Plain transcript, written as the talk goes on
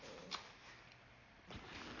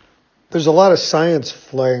There's a lot of science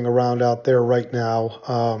flying around out there right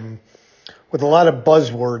now, with a lot of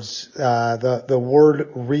buzzwords. The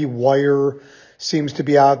word rewire seems to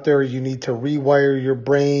be out there. You need to rewire your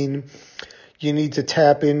brain. You need to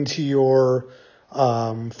tap into your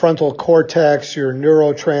frontal cortex, your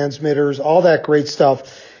neurotransmitters, all that great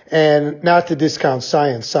stuff. And not to discount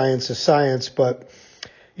science. Science is science, but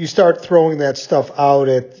you start throwing that stuff out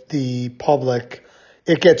at the public,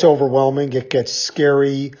 it gets overwhelming. It gets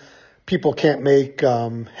scary. People can't make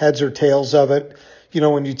heads or tails of it. You know,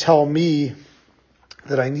 when you tell me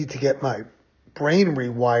that I need to get my brain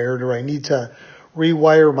rewired or I need to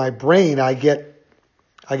rewire my brain, I get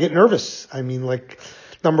nervous. I mean, like,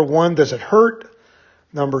 number one, does it hurt?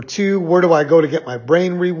 Number two, where do I go to get my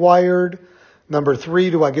brain rewired? Number three,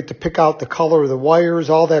 do I get to pick out the color of the wires?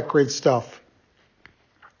 All that great stuff.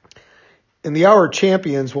 In the Hour of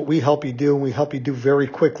Champions, what we help you do, and we help you do very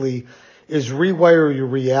quickly, is rewire your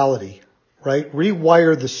reality, right?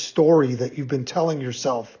 Rewire the story that you've been telling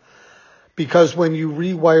yourself. Because when you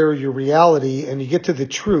rewire your reality and you get to the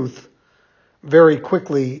truth very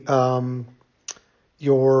quickly,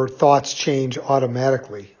 your thoughts change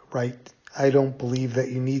automatically, right? I don't believe that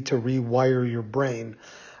you need to rewire your brain.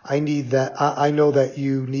 I know that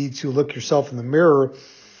you need to look yourself in the mirror,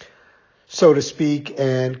 so to speak,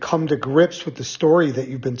 and come to grips with the story that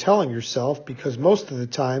you've been telling yourself, because most of the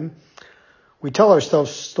time we tell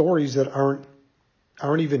ourselves stories that aren't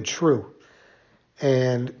even true.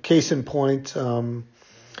 And case in point,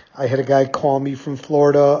 I had a guy call me from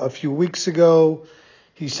Florida a few weeks ago.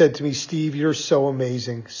 He said to me, "Steve, you're so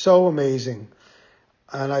amazing, so amazing."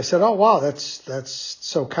 And I said, "Oh, wow, that's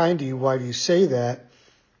so kind of you. Why do you say that?"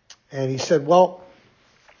 And he said, "Well,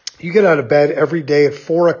 you get out of bed every day at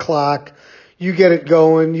 4:00. You get it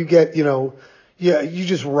going. You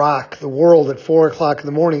just rock the world at 4:00 in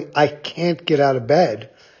the morning. I can't get out of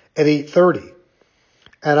bed at 8:30.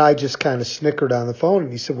 And I just kind of snickered on the phone.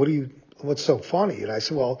 And he said, what's so funny? And I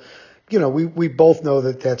said, well, we both know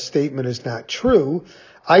that statement is not true.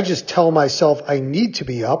 I just tell myself I need to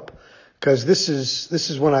be up because this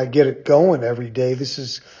is when I get it going every day. This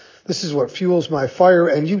is what fuels my fire.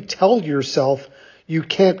 And you tell yourself you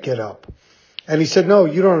can't get up." And he said, "No,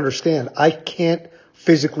 you don't understand. I can't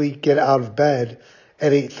physically get out of bed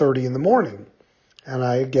at 8:30 in the morning." And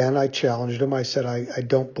I challenged him. I said, I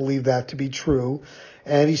don't believe that to be true.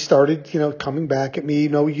 And he started, coming back at me.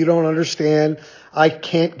 "No, you don't understand. I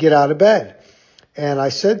can't get out of bed." And I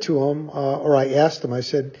said to him, or I asked him, I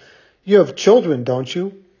said, "You have children, don't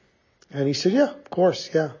you?" And he said, "Yeah, of course.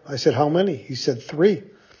 Yeah." I said, "How many?" He said, 3.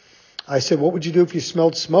 I said, "What would you do if you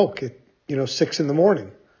smelled smoke at, 6 in the morning?"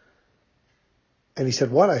 And he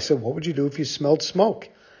said, "What?" I said, "What would you do if you smelled smoke?"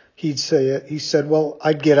 He said, "Well,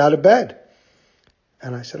 I'd get out of bed."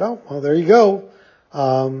 And I said, "Oh, well, there you go.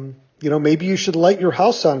 Maybe you should light your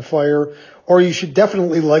house on fire, or you should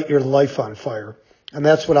definitely light your life on fire." And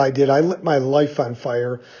that's what I did. I lit my life on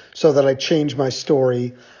fire so that I changed my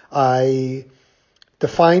story. I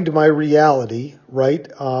defined my reality, right?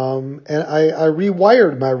 And I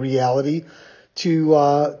rewired my reality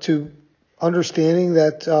to understanding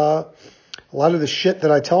that a lot of the shit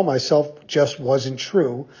that I tell myself just wasn't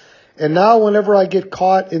true. And now whenever I get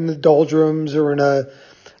caught in the doldrums or in a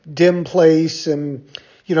dim place and,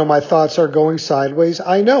 my thoughts are going sideways,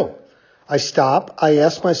 I know. I stop. I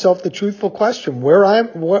ask myself the truthful question: where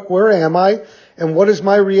am I, and what is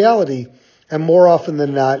my reality? And more often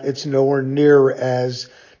than not, it's nowhere near as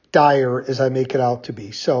dire as I make it out to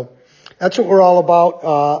be. So that's what we're all about.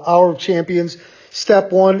 Hour of Champions.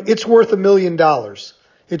 Step 1, it's worth $1 million.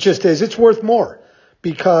 It just is. It's worth more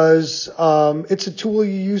because it's a tool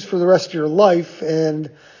you use for the rest of your life. And,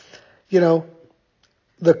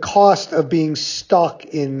 the cost of being stuck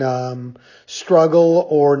in struggle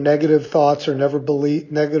or negative thoughts or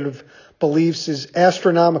negative beliefs is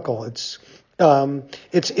astronomical. It's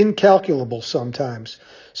incalculable sometimes.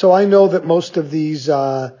 So I know that most of these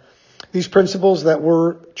principles that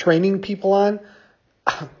we're training people on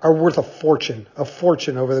are worth a fortune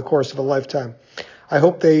over the course of a lifetime. I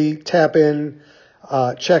hope they tap in,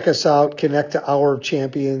 check us out, connect to Hour of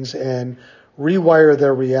Champions, and rewire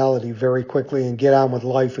their reality very quickly and get on with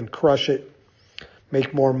life and crush it,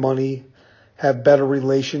 make more money, have better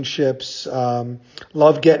relationships,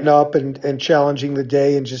 love getting up and challenging the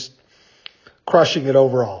day and just crushing it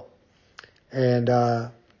overall. And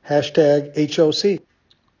hashtag HOC.